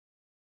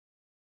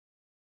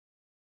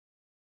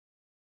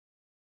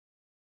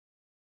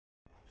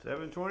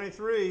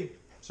7:23,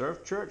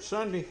 Surf Church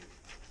Sunday.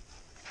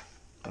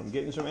 I'm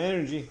getting some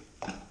energy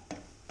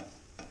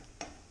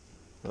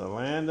for the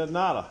land of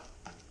nada.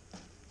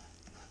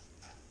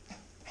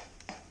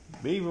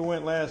 Beaver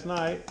went last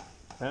night,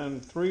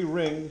 found 3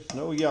 rings,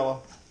 no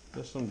yellow,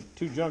 just some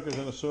 2 junkers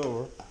and a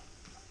silver.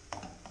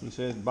 He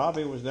said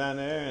Bobby was down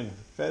there and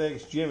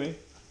FedEx Jimmy.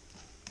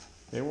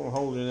 They weren't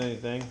holding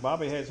anything.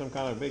 Bobby had some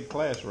kind of big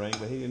class ring,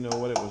 but he didn't know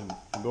what it was,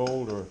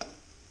 gold or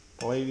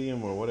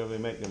palladium or whatever they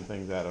make them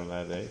things out of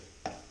nowadays.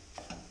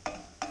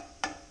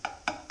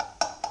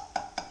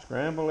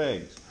 Scrambled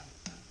eggs.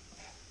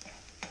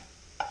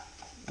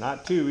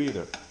 Not 2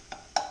 either.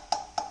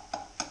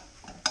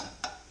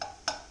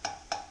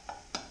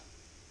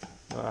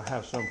 Well, I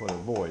have some for the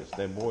boys.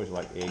 Their boys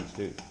like eggs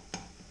too.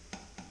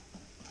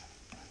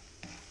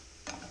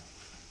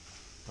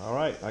 All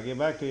right, I'll get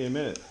back to you in a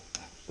minute.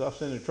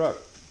 Stuff's in the truck.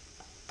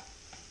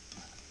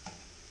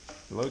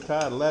 Low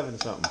tide 11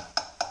 something.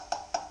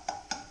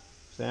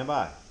 Stand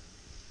by.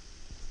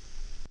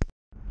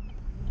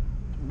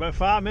 About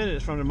 5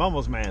 minutes from the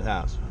Mumbles man's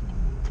house.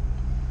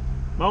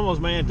 Mumbles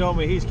man told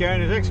me he's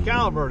carrying his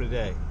Excalibur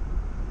today.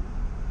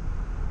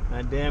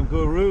 That damn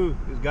guru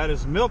has got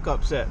his milk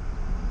upset.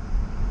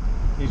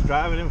 He's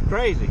driving him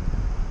crazy.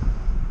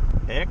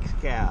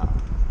 Excal.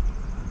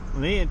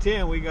 Me and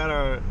Tim, we got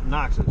our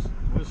Noxes.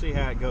 We'll see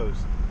how it goes.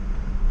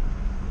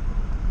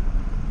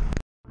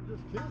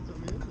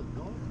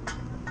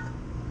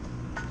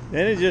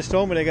 Then he just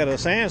told me they got a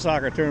sand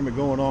soccer tournament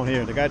going on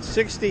here. They got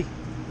 60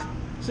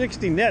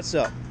 nets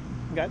up.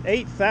 Got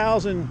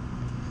 8,000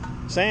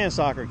 sand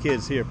soccer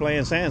kids here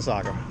playing sand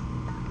soccer.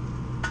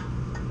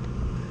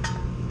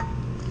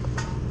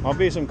 I'll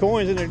be some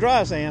coins in the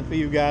dry sand for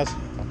you guys.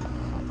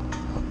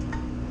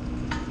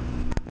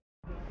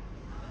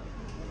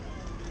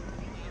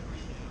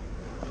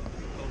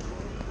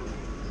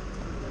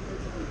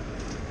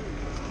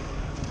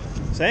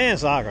 Sand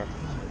soccer.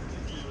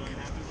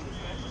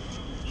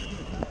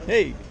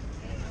 Hey,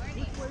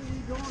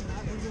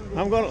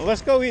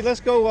 let's go eat. Let's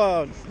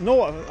go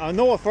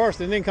north first,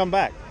 and then come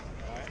back.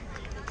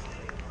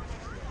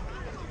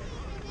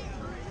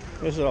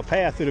 This is a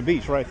path to the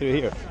beach right through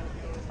here.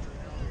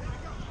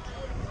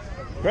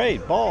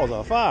 Great balls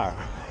of fire.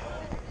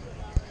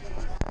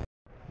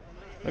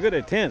 Look at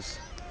the tents.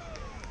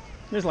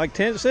 It's like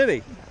Tent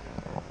City.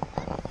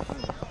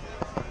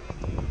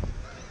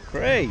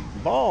 Great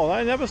balls.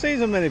 I never seen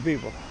so many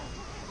people.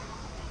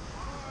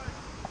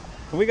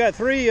 We got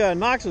 3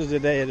 Noxes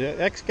today.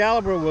 The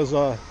Excalibur was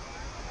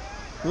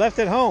left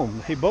at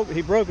home. He broke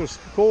his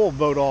coil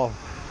boat off.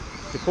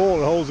 The coil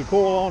that holds the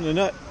coil on the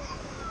nut.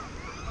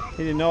 He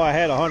didn't know I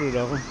had 100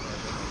 of them.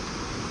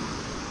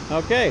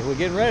 Okay, we're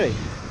getting ready.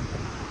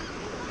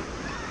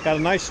 Got a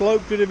nice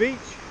slope to the beach.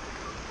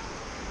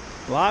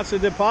 Lots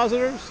of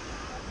depositors.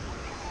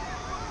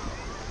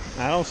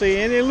 I don't see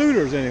any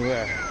looters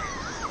anywhere.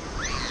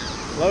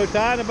 Low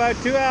tide in about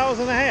 2 hours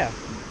and a half.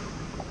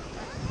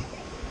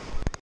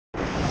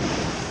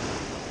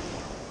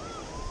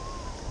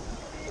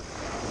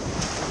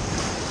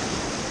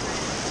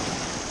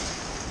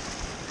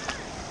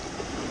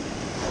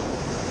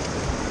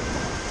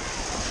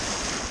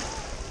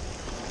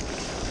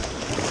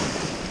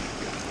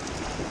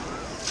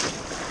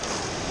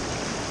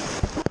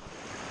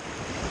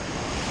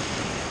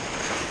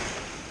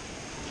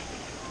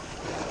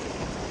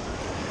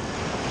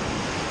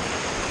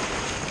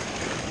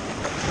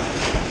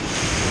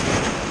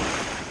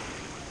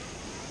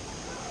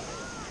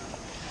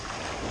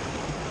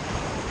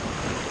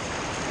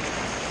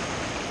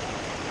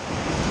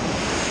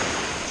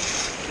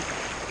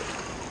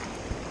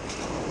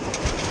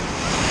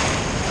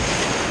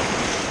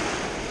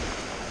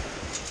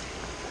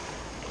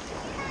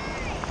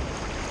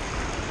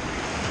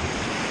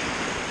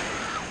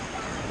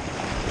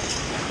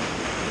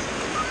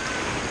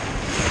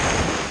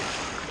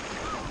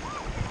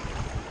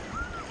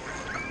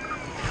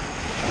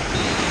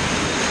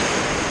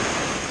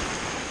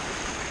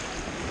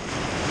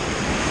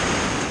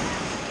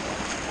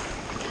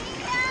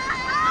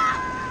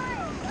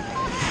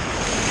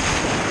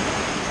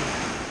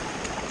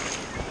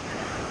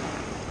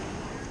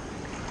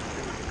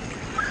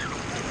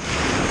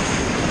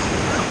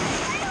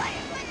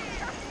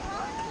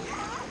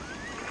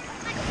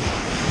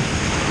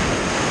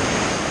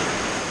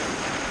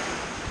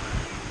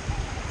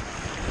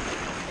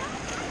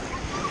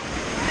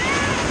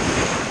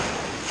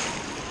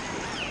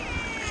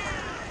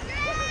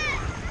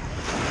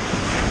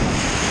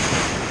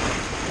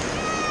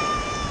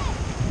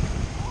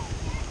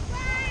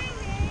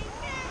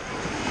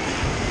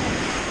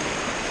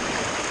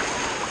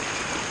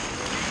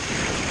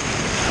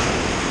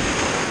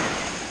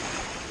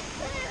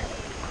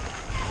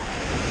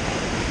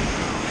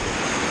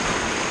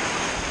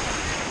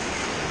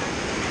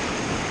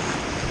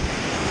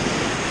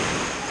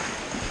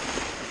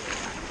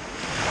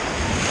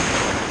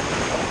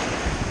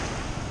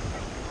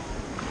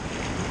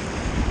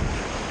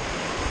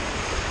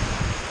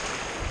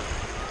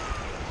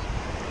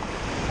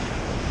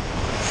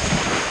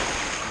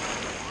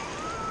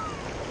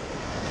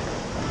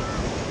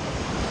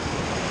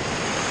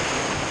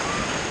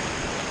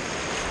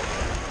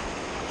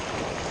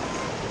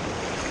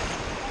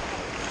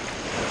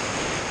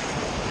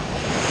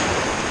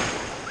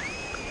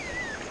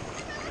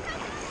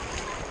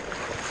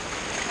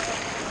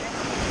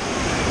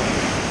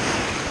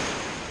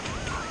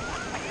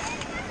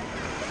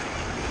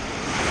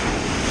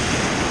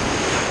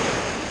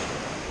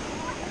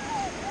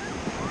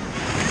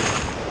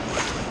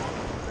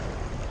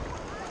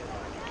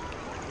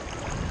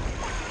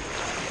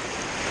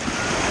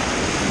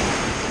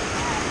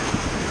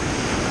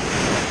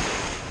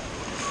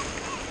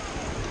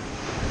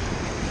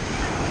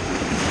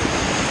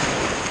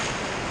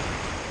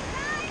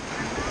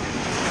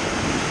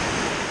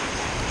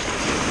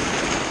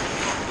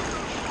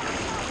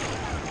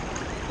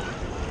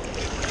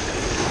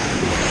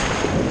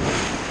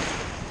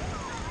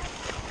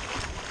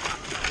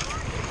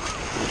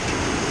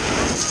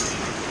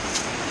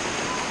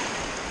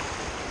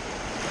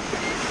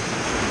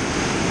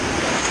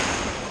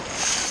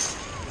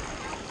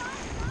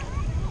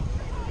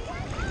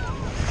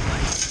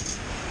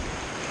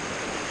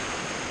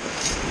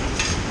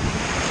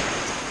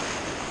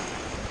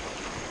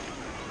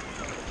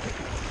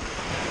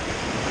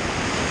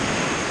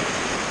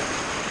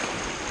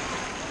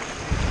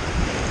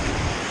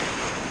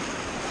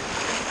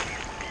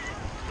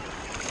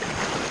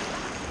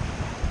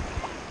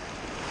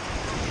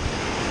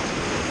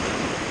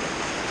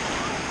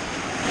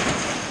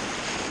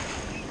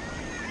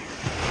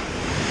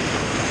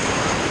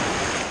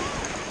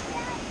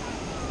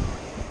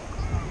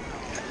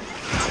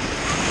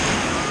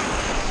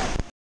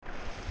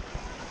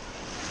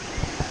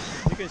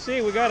 can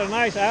see we got a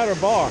nice outer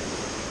bar.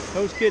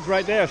 Those kids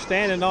right there are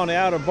standing on the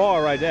outer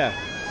bar right there,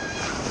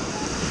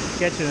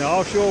 catching an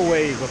offshore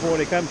wave before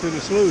they come through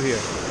the slough here.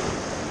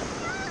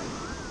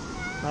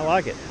 I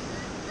like it.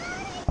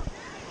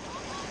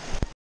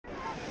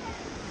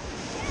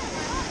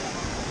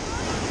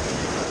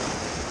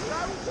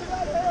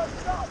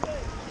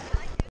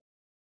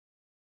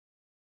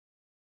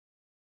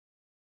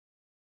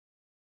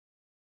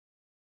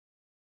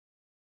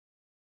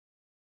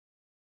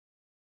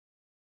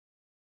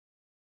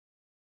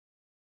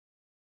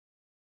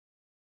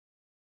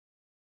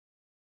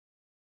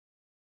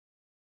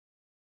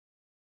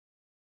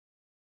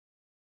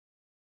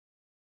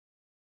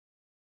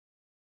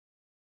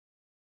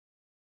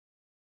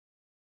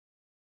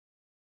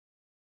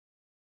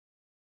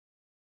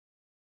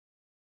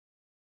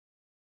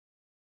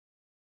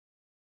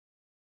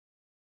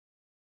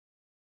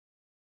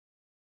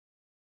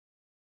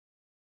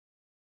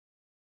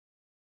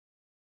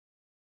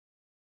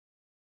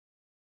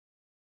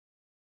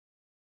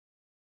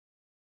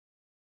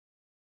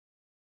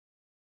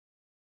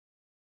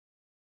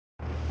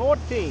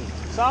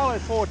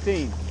 Solid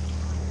 14.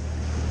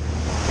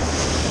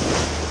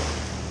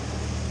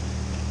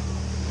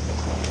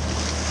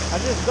 I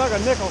just dug a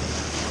nickel.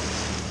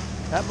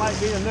 That might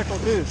be a nickel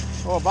too,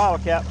 or a bottle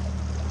cap.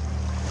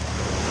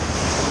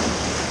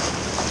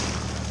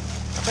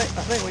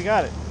 I think we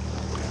got it.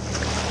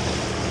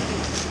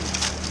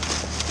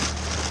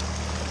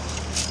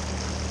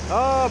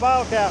 Oh,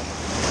 bottle cap.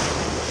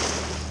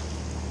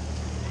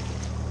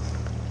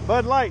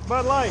 Bud Light,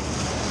 Bud Light.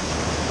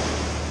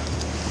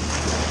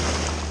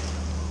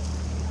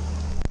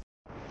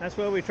 That's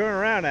where we turn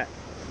around at.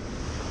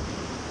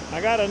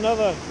 I got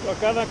another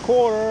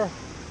quarter,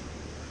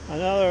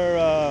 another,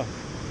 well,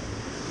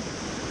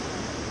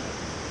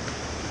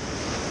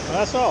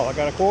 that's all. I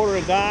got a quarter,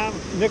 a dime,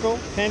 nickel,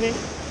 penny,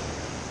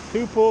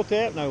 one pull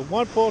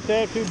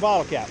tab, 2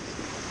 bottle caps.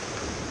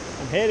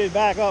 I'm headed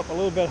back up a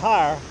little bit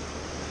higher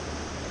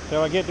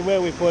till I get to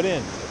where we put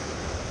in.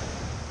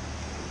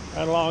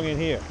 Right along in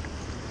here.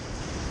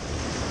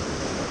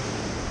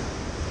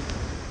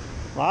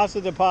 Lots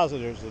of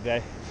depositors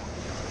today.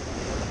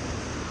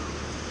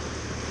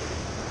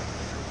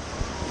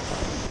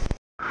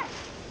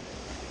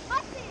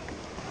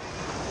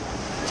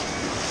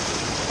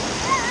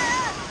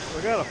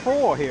 We got a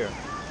 4 here.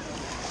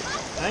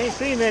 I ain't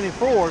seen many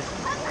 4s.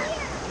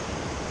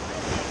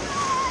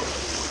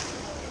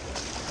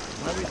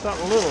 Might be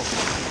something little.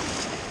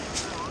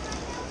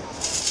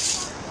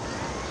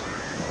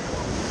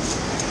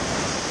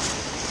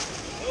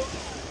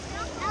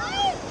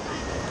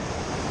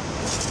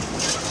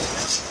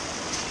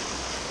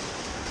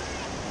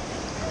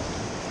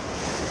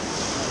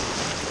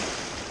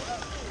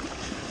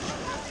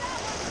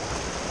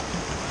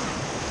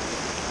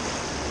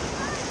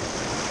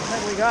 I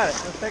think we got it.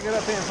 Let's take it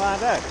up here and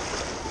find out.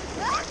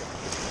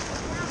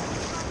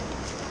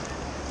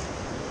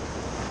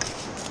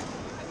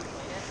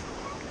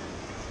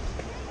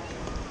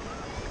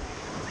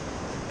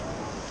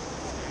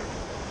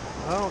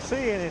 I don't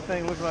see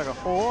anything looking like a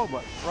 4,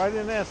 but right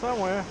in there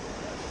somewhere.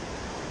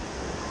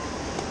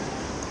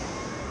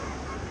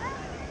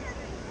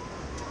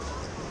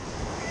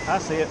 I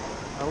see it.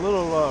 A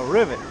little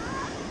rivet.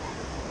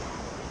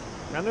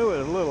 I knew it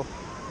was little.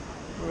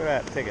 Look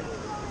at that ticket.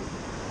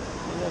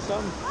 Isn't that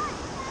something?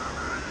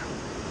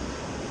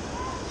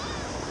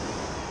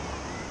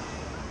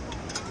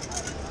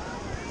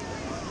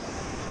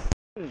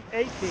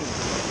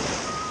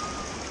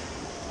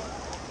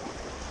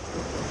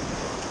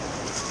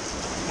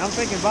 I'm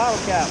thinking bottle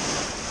cap,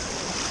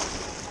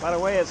 by the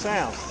way it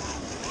sounds.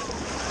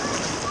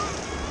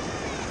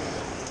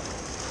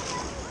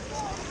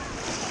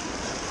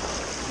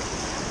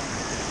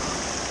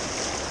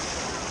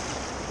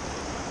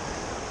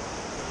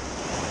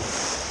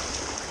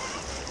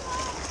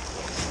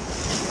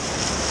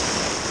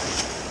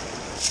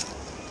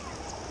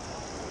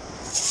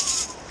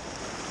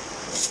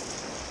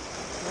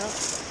 Well,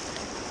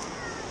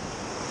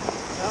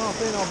 I don't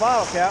see no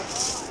bottle cap.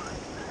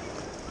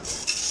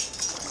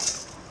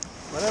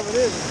 Whatever it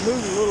is, it's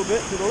moving a little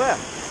bit to the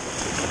left.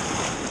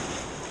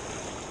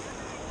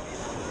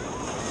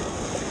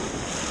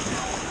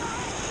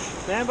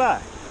 Stand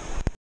by.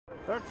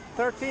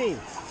 13.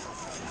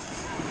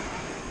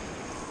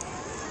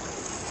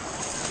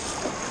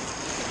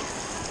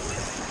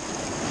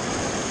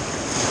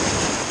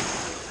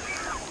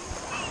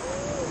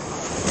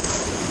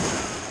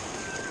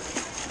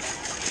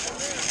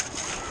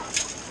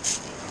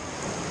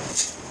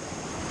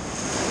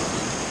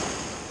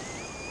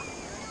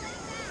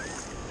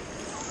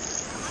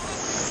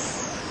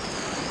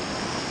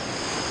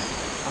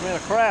 I'm in a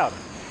crowd.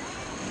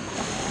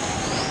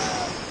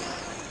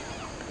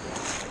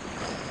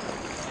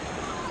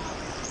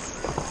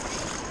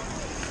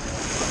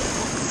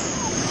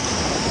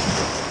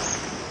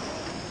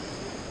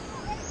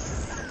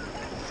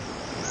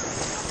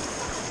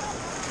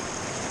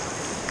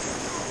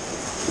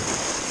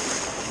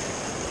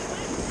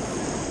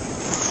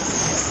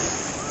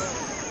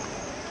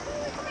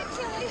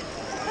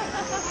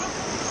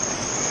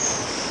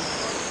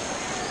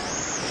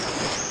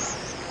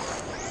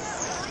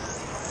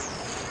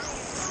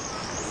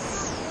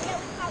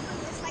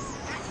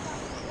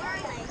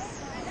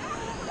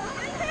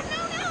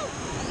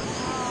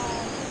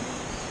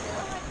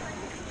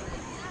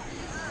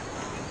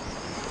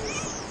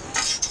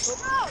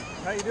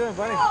 How you doing,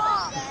 buddy?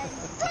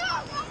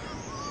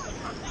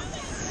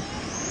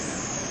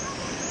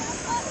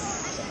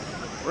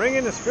 Bring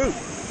in the scoop.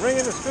 Bring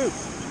in the scoop.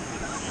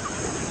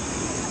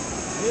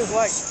 It is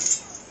like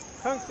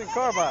tungsten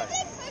carbide.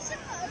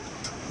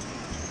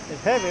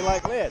 It's heavy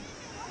like lead.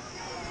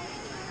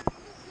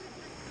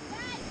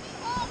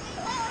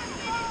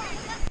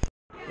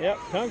 Yep,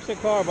 tungsten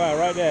carbide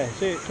right there.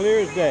 See it clear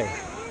as day.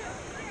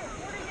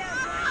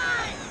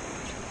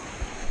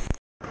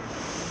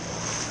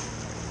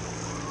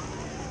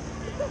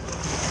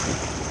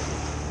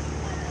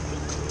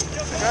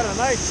 Got a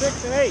nice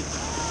 6 and 8.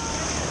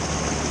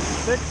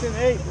 6 and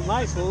 8,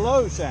 nice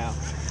low sound.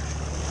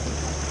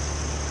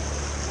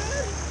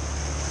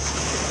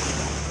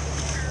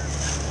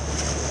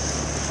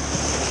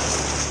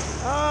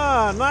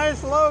 Ah,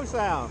 nice low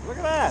sound. Look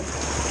at that.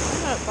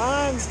 Isn't that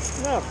fine?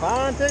 Isn't that a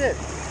fine ticket?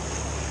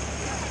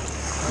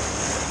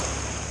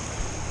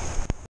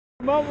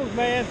 Mumbles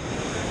Man.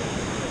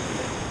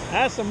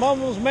 That's the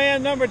Mumbles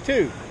Man number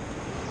 2.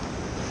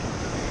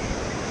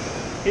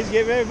 He's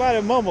giving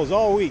everybody mumbles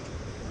all week.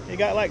 He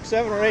got like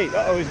 7 or 8.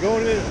 Uh-oh, he's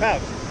going into his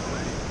pouch.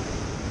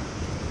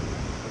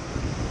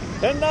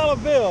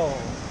 $10 bill.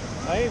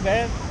 That ain't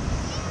bad.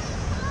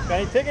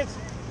 Got any tickets?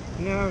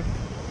 No.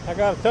 I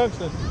got a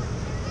tungsten.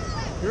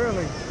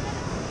 Really?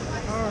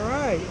 All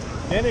right.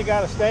 Then he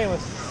got a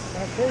stainless.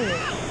 I see it.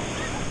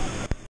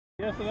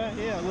 Yesterday?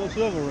 Yeah, a little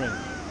silver ring.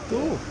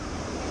 Cool.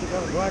 You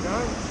got a black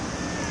iron?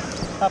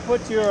 I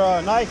put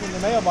your knife in the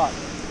mailbox.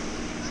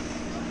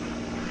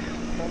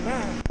 Well,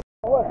 now.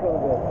 What's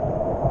going to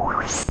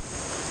do?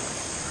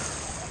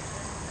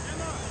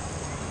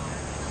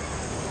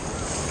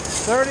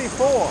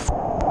 34.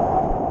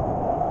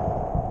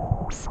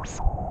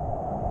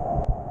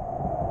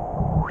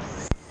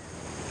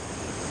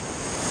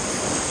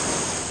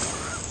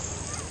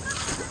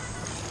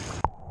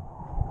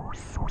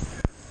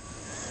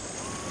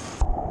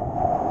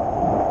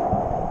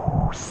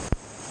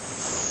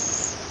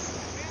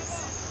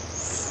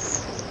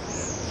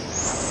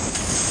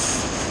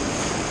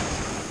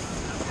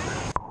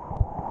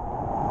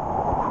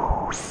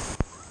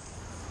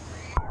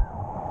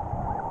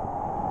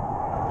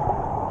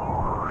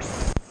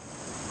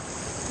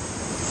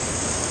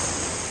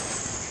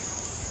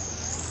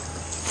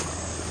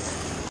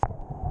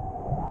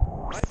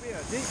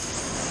 Deep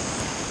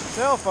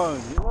cell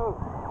phone, you know.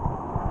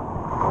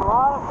 A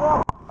lot of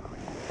cell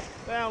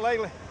phones down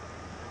lately.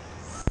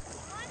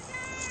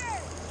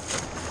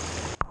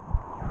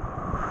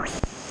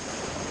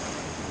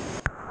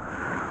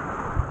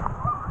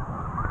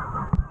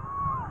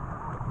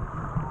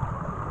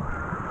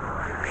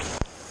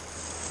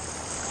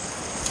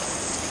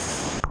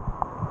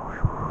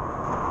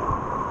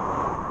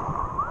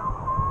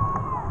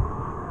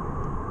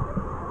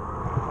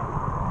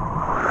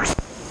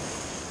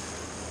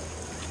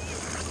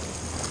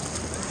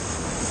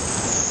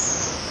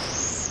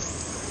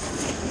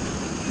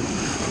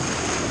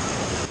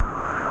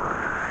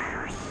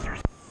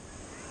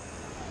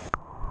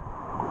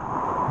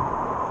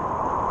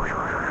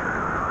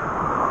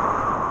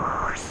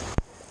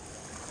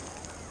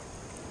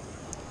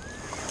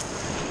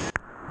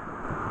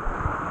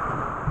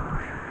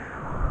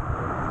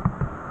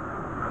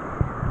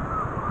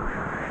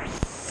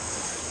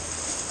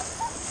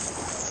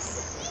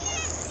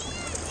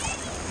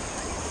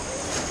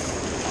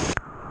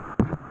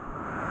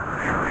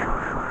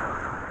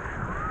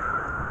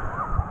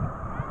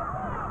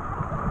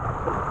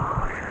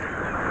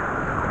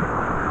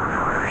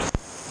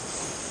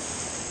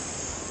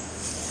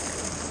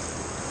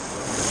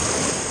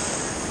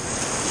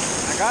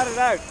 Got it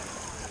out.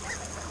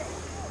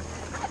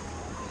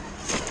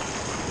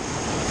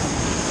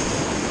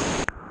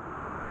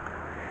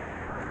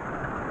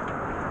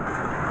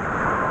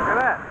 Look at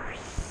that.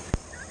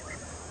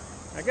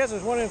 I guess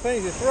it's one of the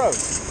things you throw.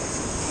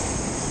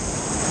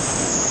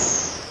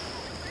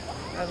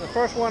 That's the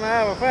first one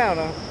I ever found,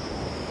 huh?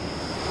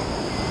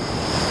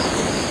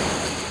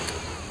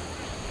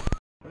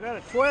 We got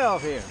a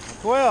 12 here.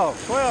 A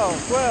 12,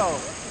 12,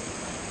 12.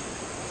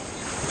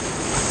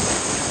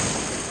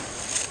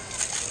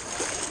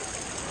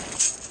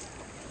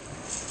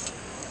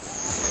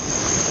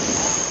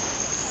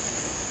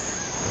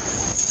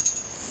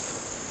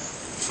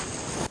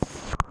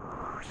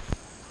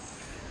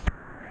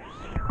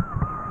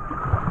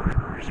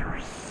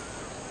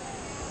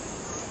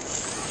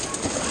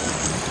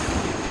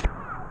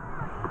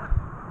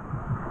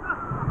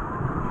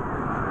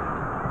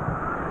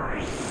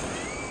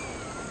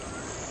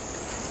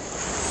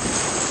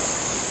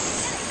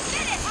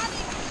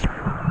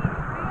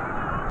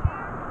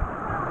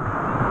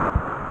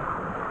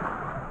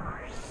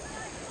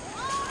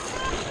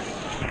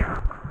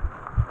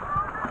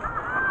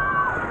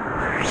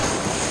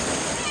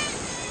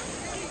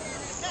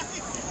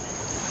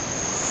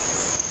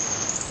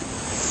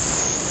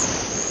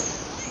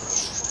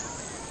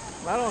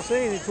 I don't see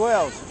any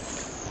 12s.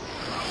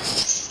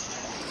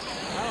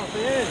 I don't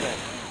see anything.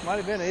 Might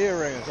have been an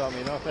earring or something,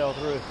 you know, fell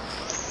through.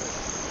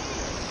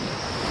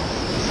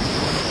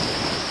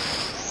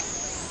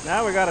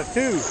 Now we got a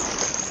 2.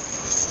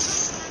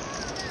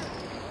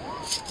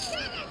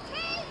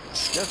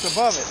 just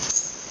above it.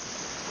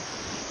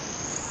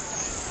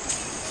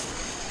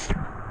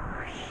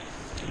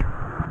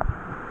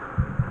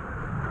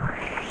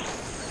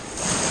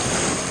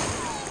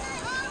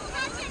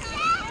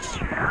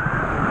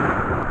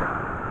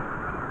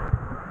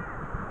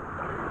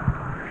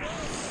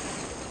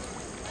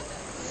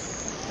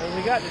 And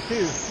we got the 2.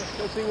 Let's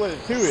go see what a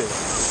 2 is.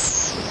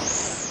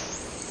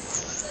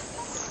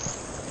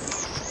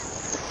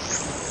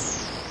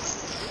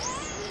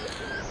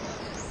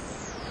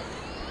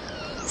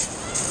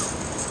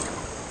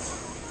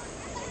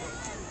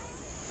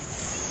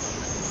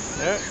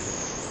 There.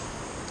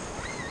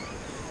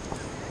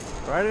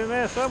 Right in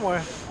there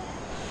somewhere.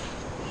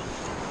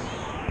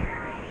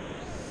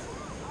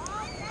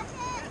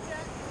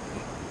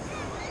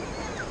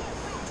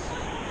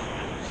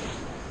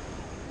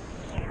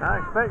 I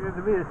expect it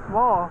to be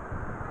small.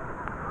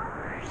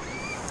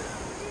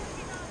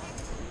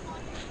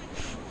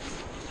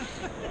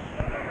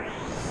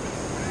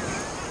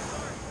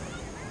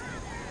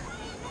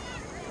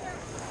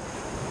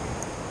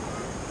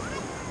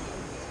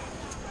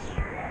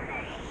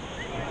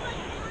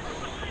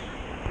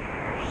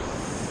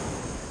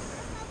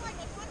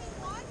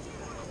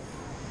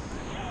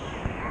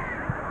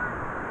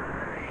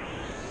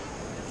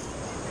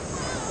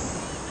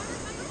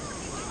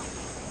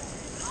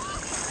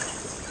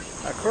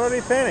 A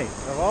cruddy penny,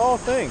 of all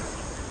things.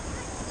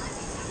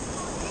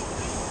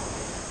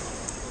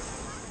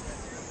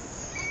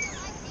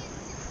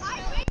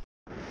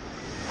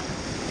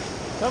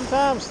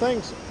 Sometimes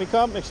things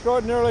become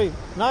extraordinarily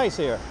nice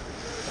here.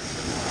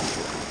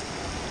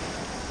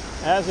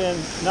 As in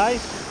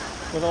nice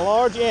with a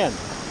large N.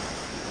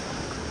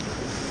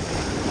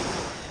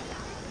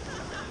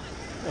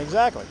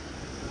 Exactly.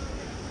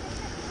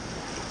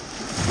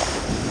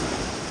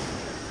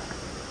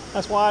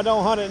 That's why I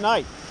don't hunt at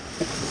night.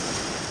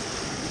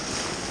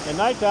 At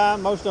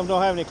nighttime, most of them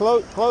don't have any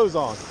clothes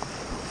on.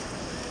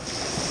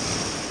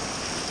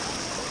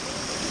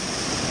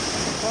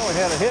 Probably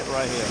had a hit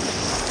right here.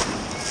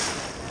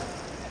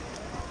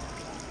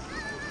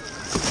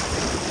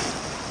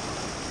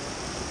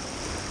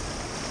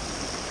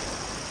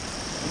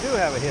 You do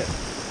have a hit.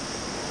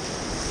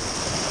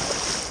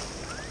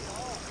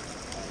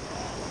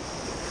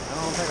 I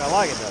don't think I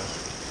like it though.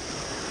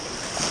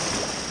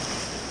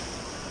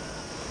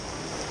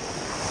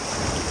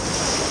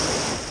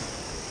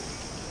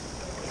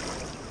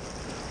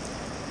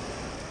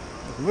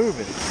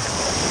 Moving.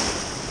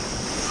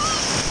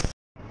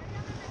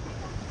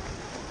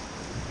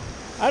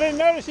 I didn't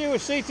notice you were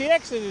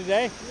CTXing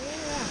today. Yeah.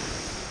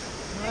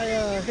 My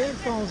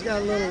headphones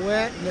got a little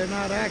wet and they're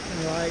not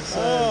acting right,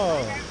 so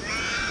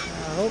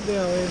I hope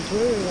they'll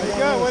improve. What you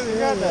got? What you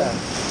got there?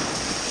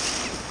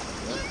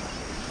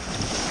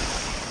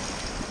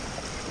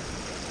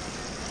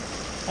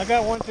 I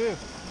got one too.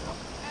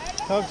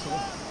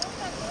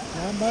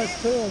 Not much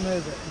to them,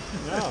 is it?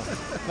 No.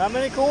 Not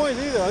many coins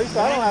either. At least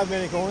I don't have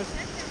many coins.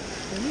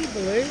 Can you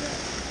believe it?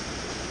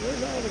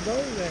 Where's all the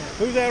gold at?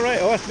 Who's that right?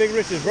 Oh, that's Big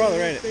Rich's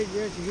brother, ain't it? Big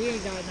Rich, he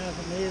ain't got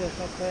nothing either.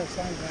 Up there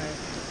somewhere.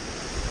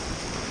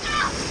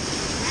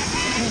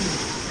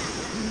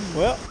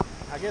 Well,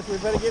 I guess we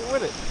better get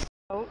with it.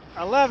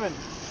 11,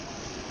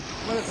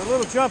 but it's a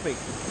little jumpy.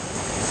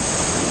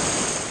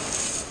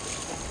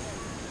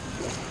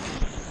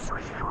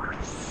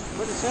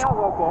 But it sounds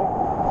okay.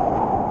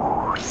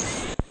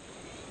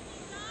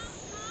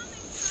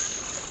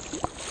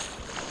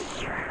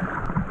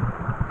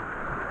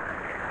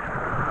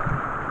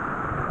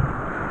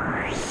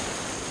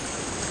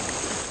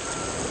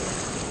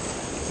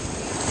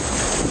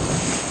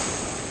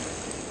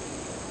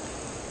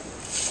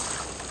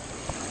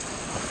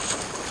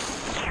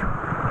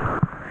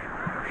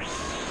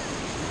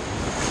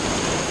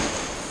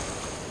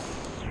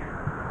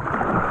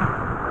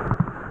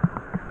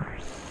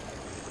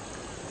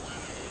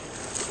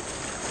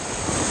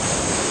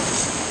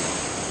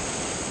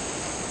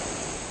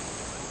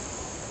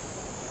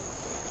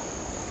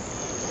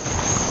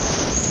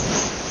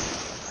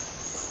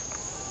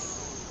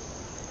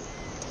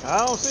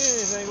 I don't see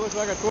anything. It looks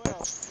like a 12.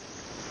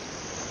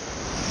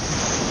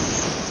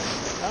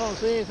 I don't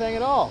see anything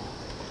at all.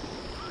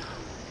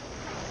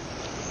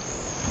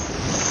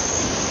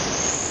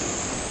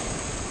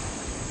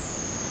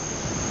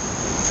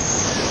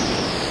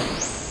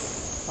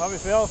 Probably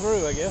fell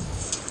through, I guess.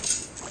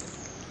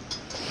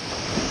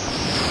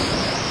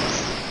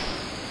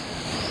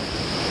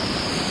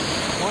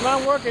 When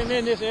I'm working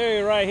in this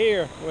area right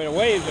here where the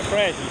waves are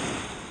crashing,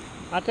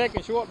 I take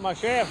and shorten my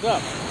shafts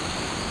up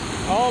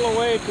all the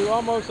way to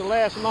almost the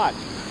last notch.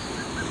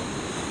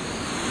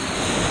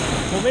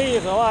 For me,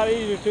 it's a lot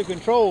easier to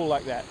control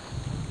like that.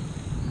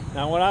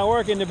 Now, when I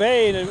work in the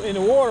bay, in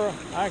the water,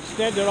 I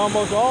extend it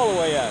almost all the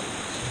way out.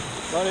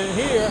 But in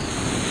here,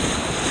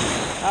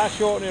 I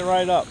shorten it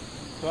right up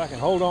so I can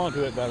hold on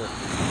to it better.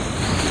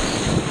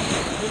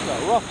 This is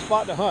a rough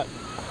spot to hunt.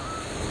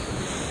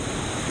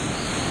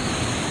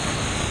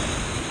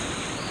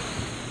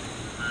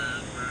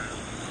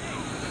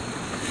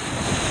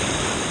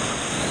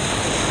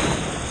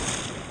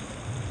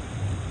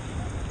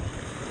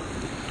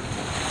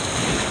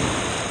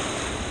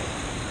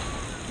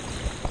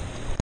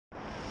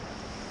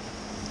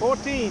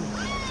 14.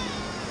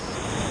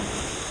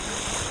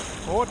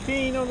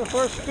 14 on the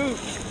first scoop.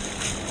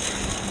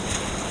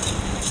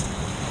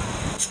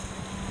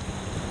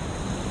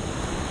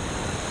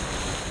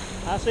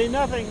 I see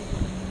nothing.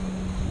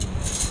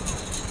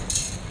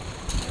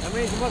 That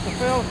means it must have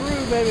fell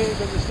through, baby,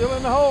 because it's still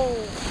in the hole.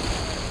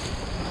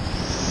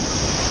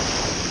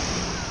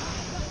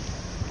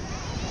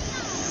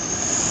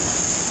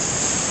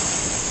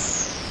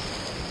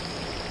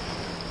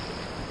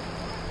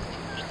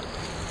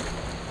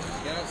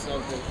 Got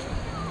something.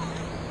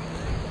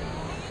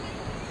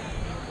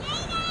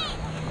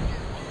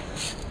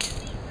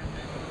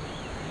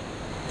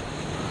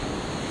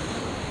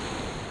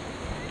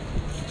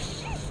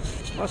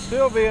 Must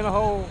still be in a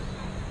hole.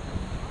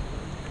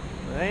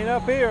 It ain't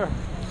up here.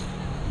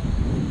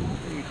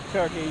 You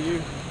turkey,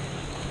 you.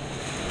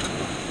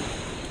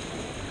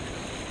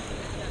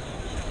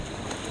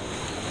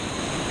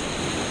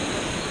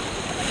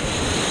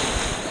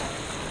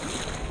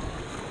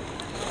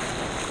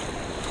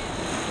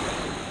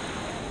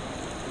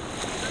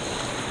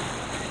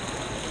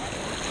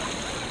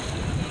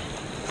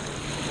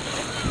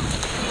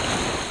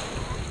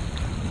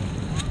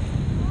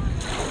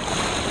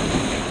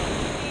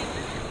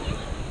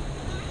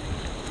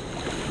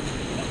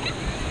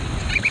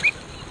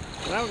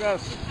 Now we got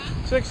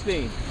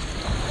 16.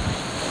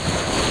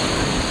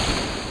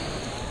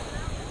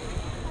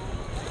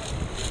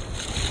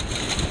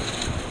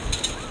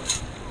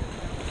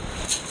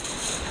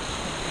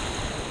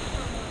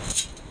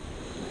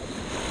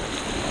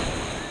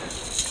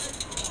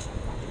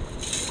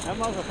 That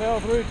must have fell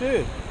through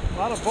too. A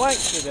lot of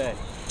blanks today.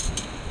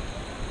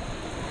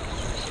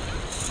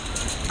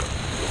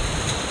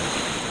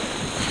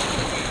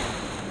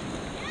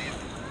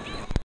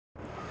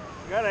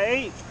 Got an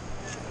 8.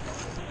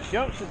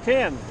 Jumps to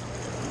 10.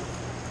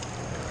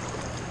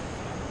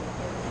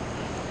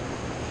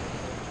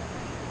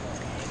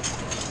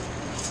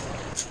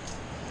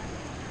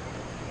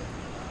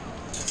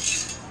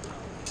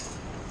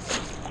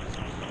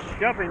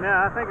 Jumping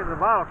now, I think it's a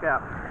bottle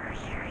cap.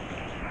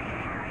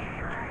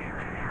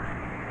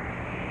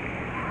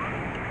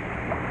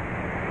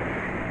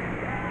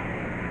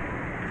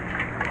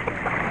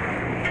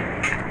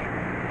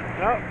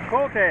 No,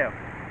 coal tail.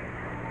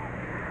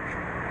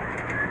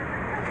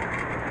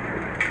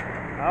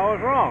 I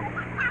was wrong.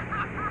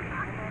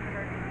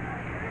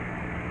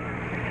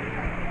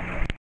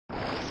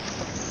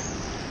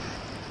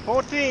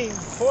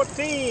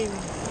 Fourteen.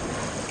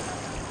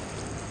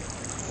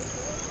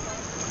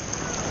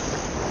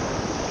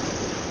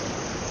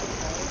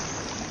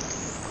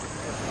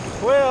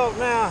 12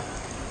 now.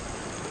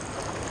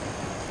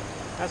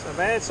 That's a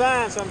bad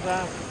sign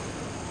sometimes.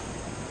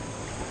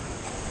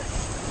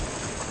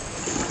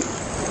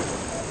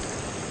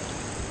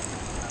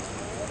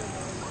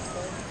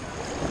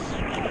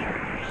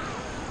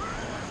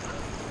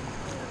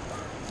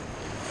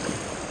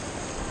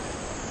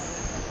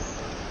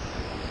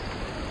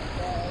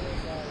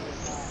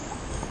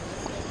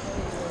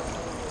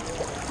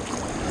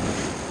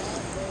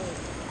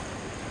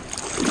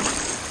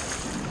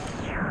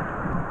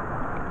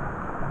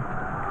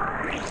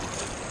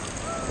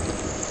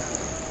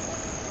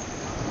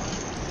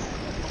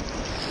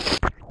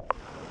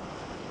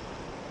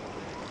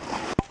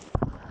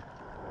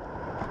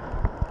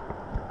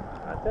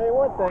 Tell you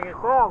one thing, it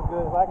sounds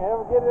good if I can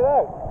ever get it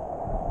out.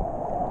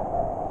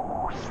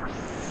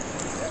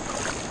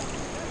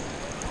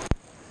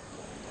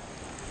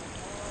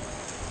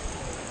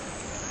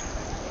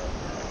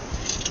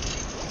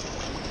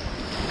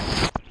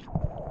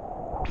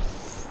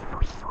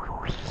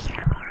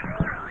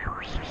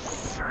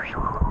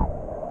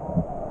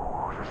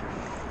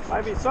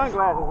 Might be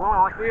sunglasses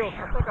now. I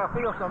think I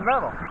feel some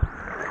metal.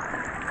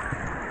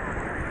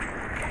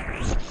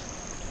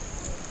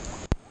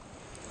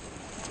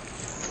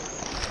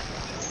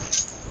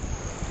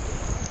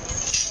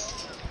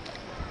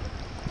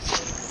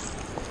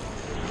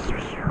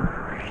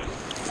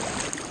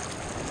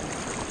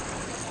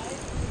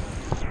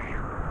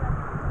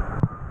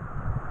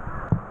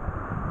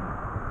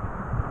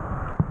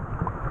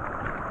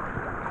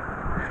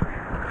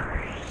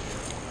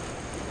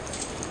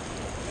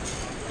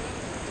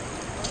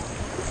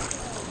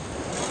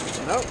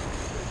 Nope.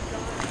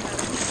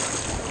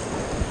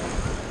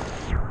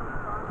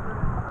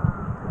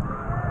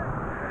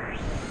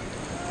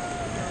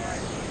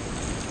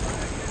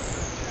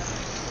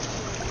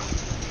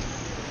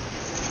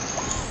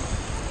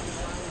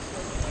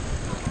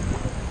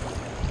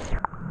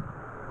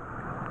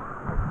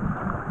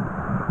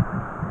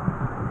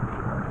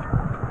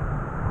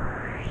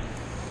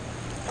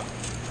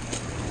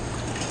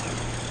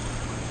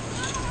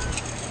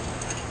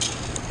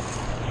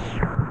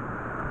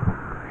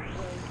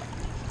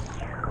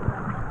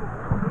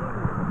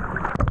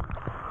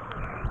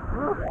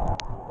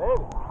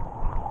 Baby,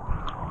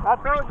 I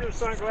told you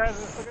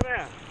sunglasses, look at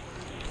that.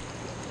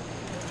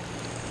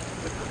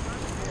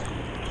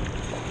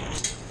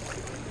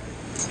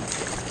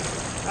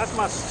 That's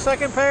my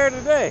second pair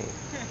today.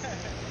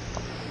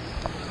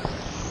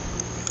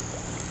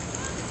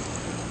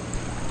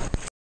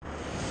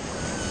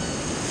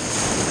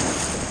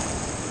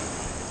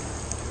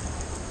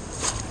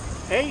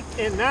 8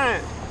 and 9.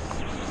 8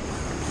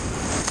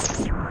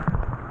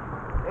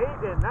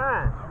 and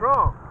 9,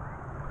 strong.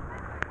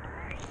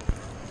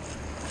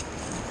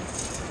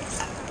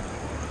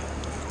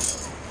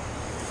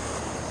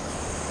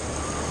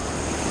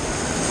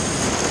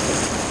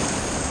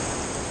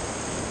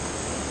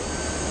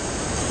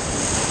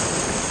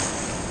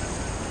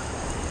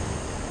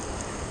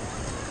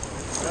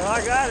 Well,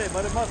 I got it,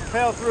 but it must have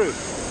fell through.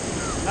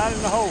 Not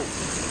in the hole.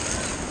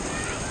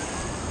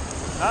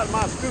 Not in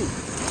my scoop.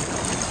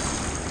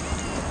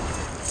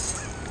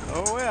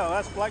 Oh well,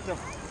 that's like the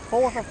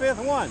 4th or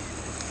 5th one.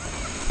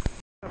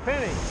 A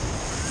penny.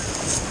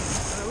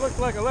 And it looks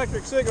like an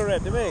electric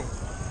cigarette to me.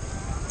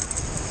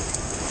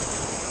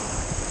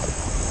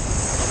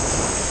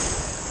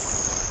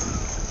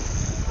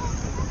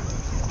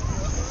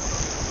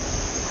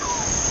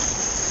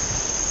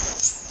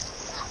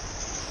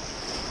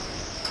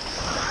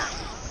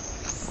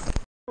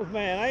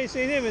 Man, I ain't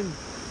seen him in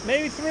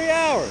maybe 3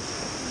 hours.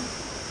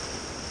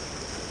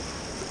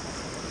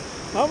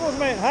 Mumbles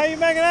man, how you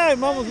making out,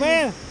 Mumbles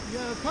man? You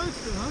got a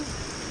tungsten, huh?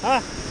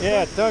 Huh?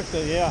 Yeah,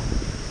 tungsten, yeah.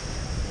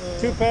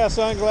 2 pair of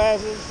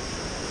sunglasses.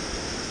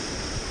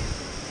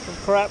 Some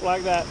crap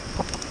like that.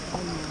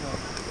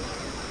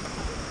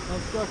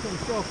 I've stuck some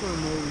sulfur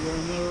in there. You're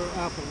another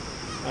apple.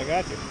 I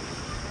got you.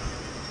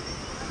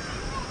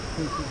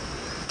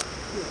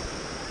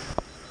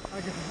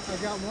 I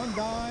got 1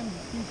 dime,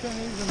 2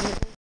 pennies, and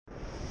nickels.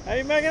 How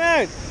you making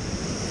out?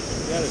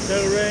 Got a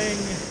toe ring,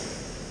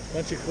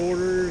 bunch of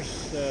quarters,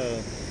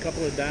 a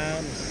couple of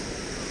dimes,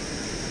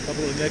 a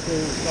couple of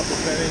nickels, a couple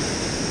of pennies.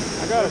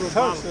 I got a bottle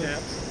tungsten.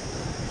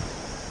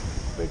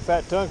 caps. Big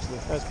fat tungsten.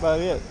 That's about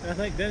it. I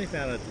think Denny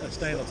found a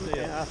stainless steel.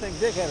 Yeah, I think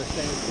Dick had a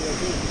stainless steel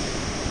too.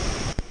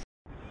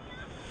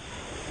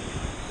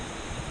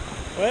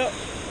 Well,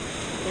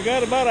 we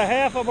got about a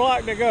half a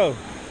block to go.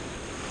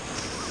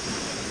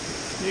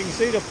 You can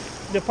see the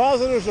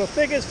depositors are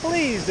thick as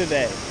fleas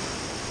today.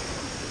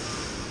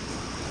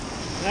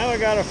 Now we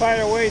got to fight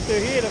our way through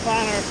here to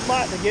find our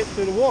spot to get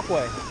to the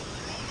walkway.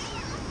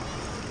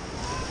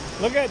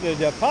 Look at the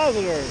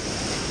depositors.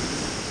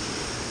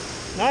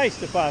 Nice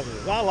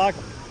depositors. I like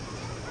them.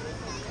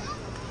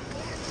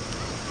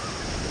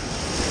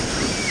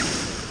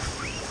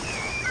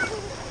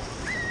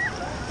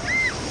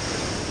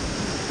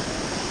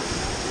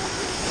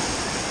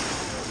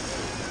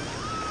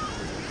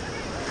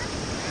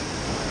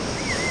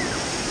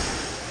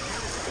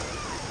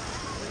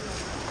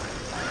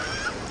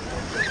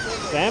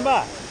 Stand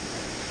by.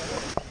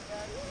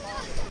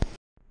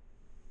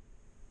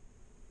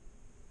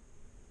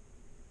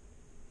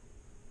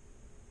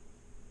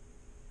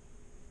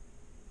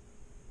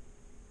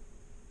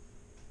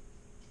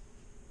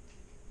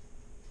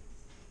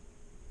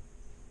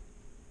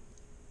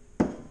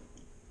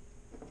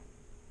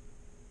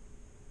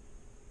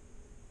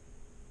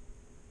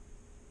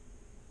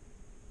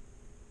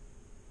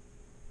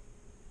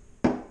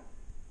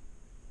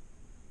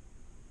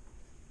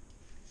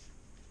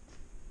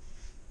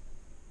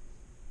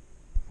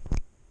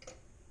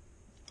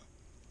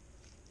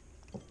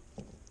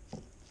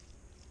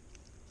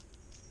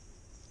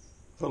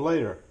 For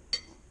later.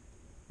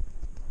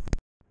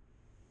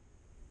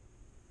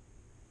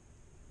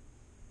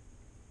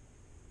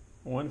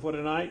 One for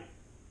tonight,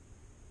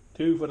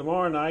 2 for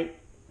tomorrow night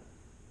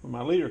when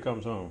my leader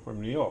comes home from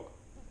New York.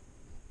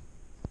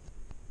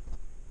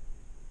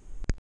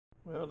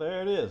 Well,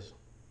 there it is.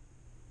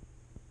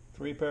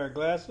 3 pair of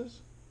glasses,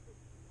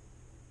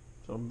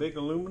 some big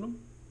aluminum,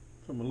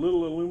 some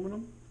little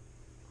aluminum,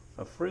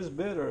 a frizz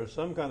bit or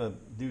some kind of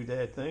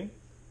doodad thing.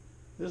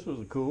 This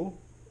was cool.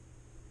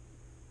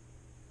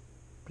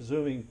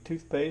 Presuming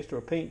toothpaste or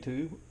a paint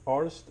tube,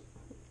 artist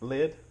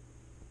lead,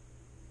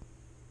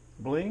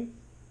 bling,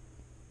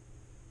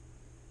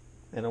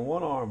 and a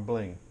 1-arm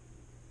bling.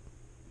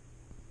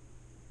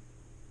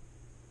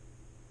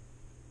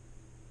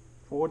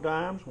 4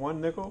 dimes,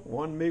 1 nickel,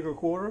 1 meager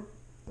quarter,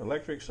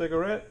 electric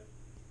cigarette,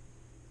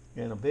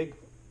 and a big,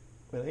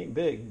 well, it ain't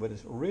big, but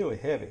it's really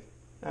heavy.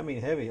 I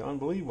mean heavy,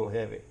 unbelievable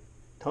heavy.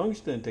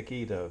 Tungsten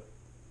taquito.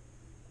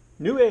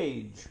 New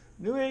Age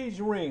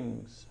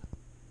rings.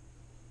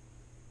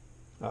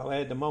 I'll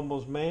add the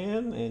Mumbles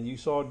man, and you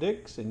saw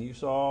Dick's, and you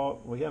saw,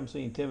 we haven't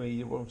seen Timmy,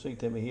 you won't see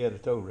Timmy, he had a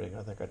toe ring,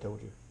 I think I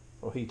told you,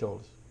 or he told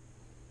us.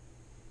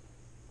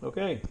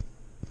 Okay.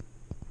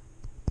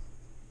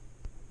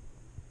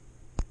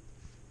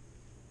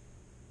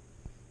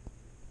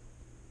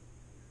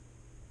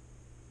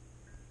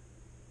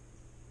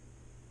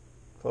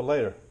 For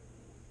later.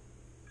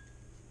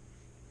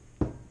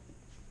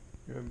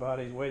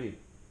 Everybody's waiting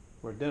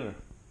for dinner.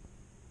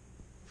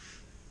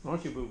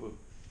 Aren't you, boo-boo?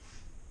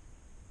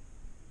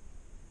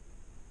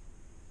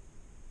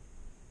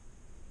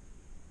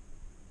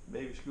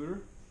 Baby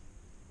Scooter.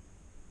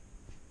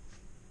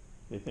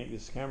 They think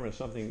this camera is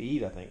something to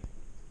eat, I think.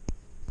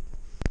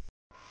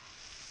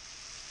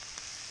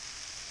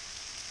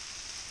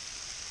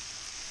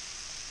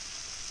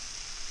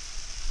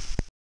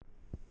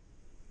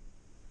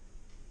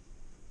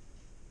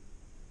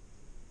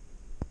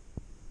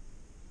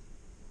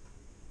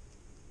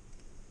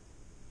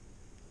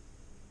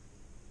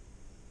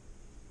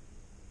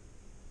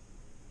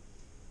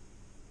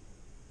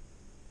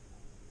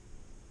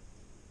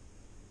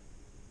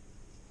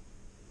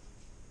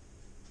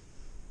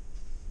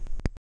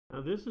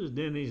 Now this is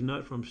Denny's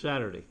nut from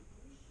Saturday.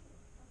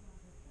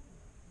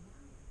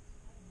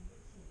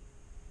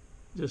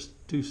 Just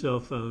 2 cell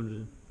phones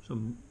and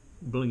some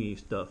blingy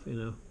stuff, you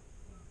know.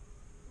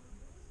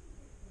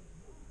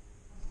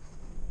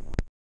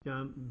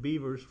 John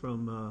Beavers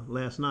from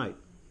last night.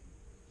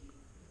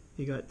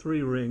 He got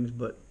 3 rings,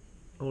 but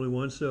only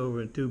 1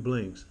 silver and 2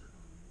 blings.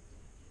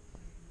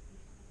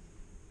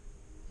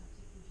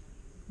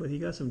 But he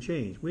got some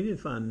change. We didn't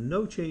find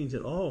no change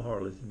at all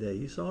hardly today.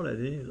 You saw that,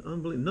 it was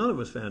unbelievable. None of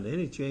us found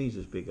any change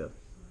to speak of.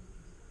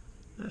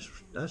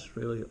 That's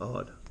really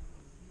odd.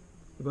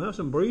 We're going to have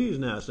some breeze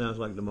now, it sounds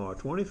like, tomorrow.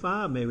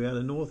 25 maybe out of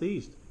the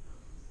northeast.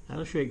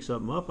 That'll shake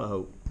something up, I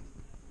hope.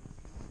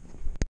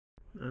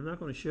 I'm not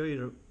going to show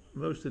you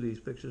most of these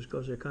pictures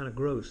because they're kind of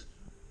gross.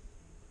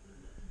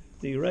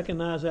 Do you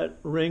recognize that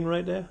ring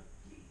right there?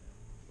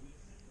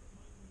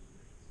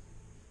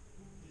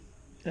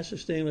 That's a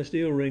stainless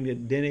steel ring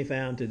that Denny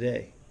found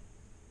today.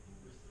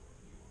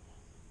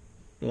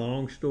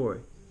 Long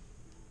story.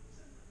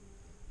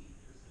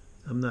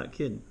 I'm not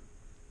kidding.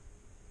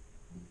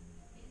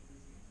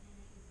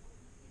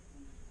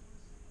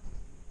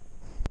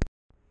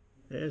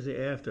 There's the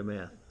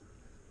aftermath,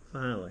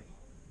 finally.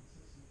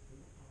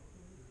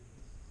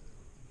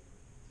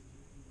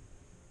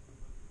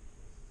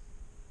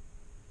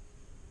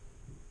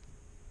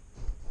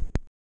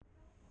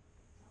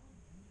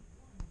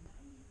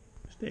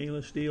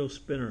 Stainless steel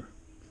spinner.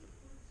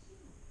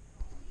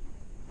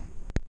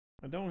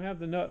 I don't have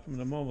the nut from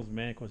the Mumbles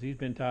man because he's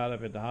been tied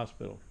up at the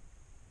hospital.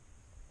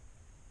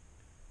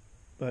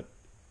 But,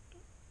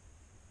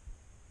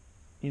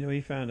 you know,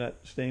 he found that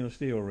stainless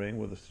steel ring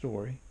with a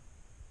story.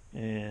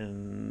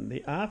 And the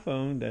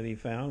iPhone that he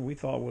found, we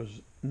thought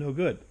was no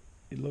good.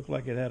 It looked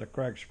like it had a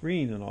cracked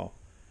screen and all.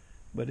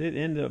 But it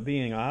ended up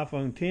being an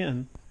iPhone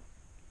 10,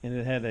 and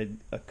it had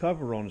a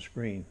cover on the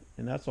screen.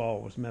 And that's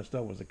all was messed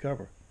up was the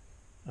cover.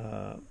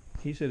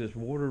 He said it's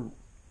water,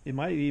 it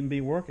might even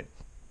be working.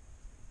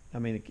 I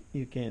mean,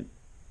 you can't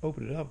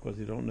open it up because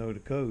you don't know the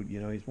code. You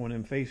know, he's one of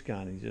them face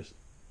kind. He just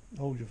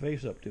holds your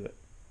face up to it.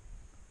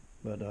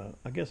 But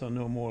I guess I'll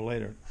know more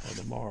later or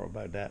tomorrow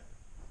about that.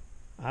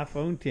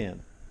 iPhone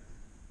 10.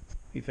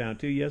 He found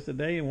 2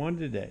 yesterday and 1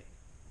 today.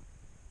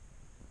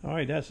 All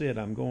right, that's it.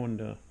 I'm in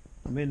the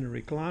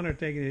recliner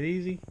taking it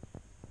easy.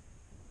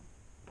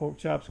 Pork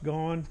chop's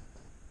gone.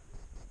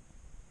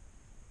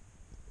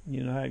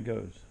 You know how it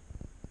goes.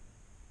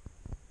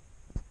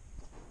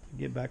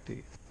 Get back to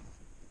you.